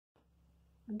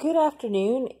Good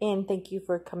afternoon, and thank you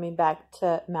for coming back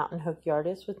to Mountain Hook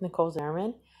Yardist with Nicole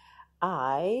Zimmerman.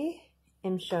 I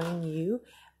am showing you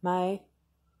my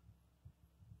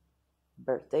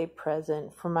birthday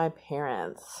present for my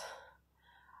parents.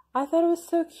 I thought it was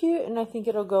so cute, and I think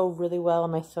it'll go really well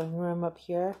in my sewing room up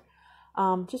here.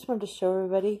 Just wanted to show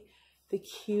everybody the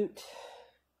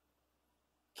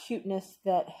cuteness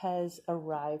that has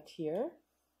arrived here.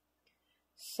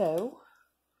 So,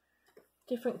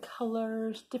 different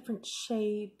colors, different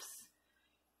shapes,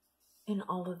 and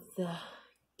all of the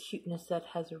cuteness that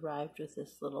has arrived with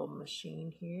this little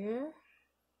machine here.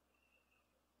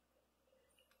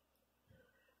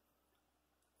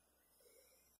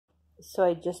 So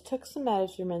I just took some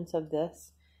measurements of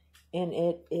this, and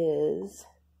it is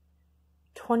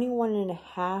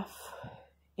 21.5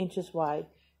 inches wide.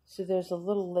 So there's a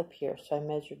little lip here, so I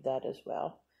measured that as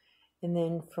well. And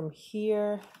then from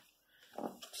here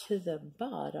to the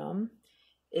bottom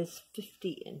is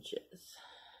 50 inches.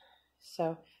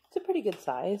 So it's a pretty good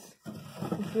size.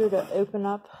 If you were to open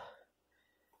up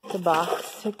the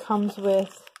box, it comes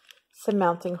with some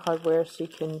mounting hardware so you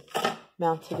can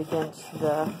mount it against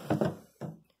the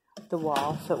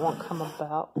wall so it won't come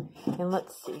about. And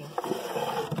let's see.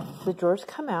 The drawers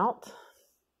come out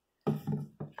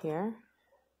here.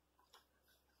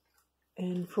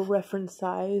 And for reference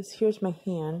size, here's my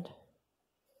hand.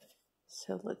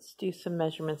 So let's do some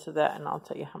measurements of that and I'll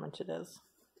tell you how much it is.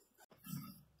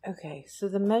 Okay, so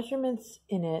the measurements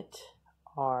in it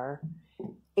are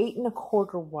 8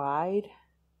 1/4 wide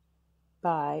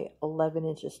by 11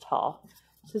 inches tall.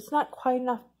 So it's not quite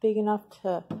big enough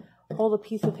to hold a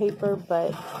piece of paper,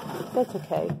 but that's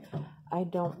okay. I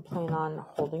don't plan on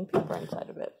holding paper inside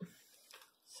of it.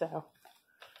 So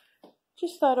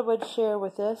just thought I would share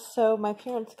with this. So my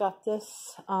parents got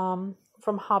this from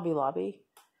Hobby Lobby.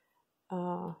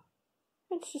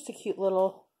 It's just a cute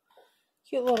little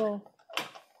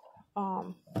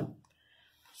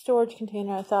storage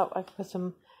container. I thought I could put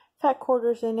some fat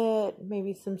quarters in it,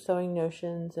 maybe some sewing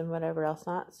notions and whatever else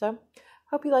not. So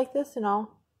hope you like this, and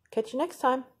I'll catch you next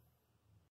time.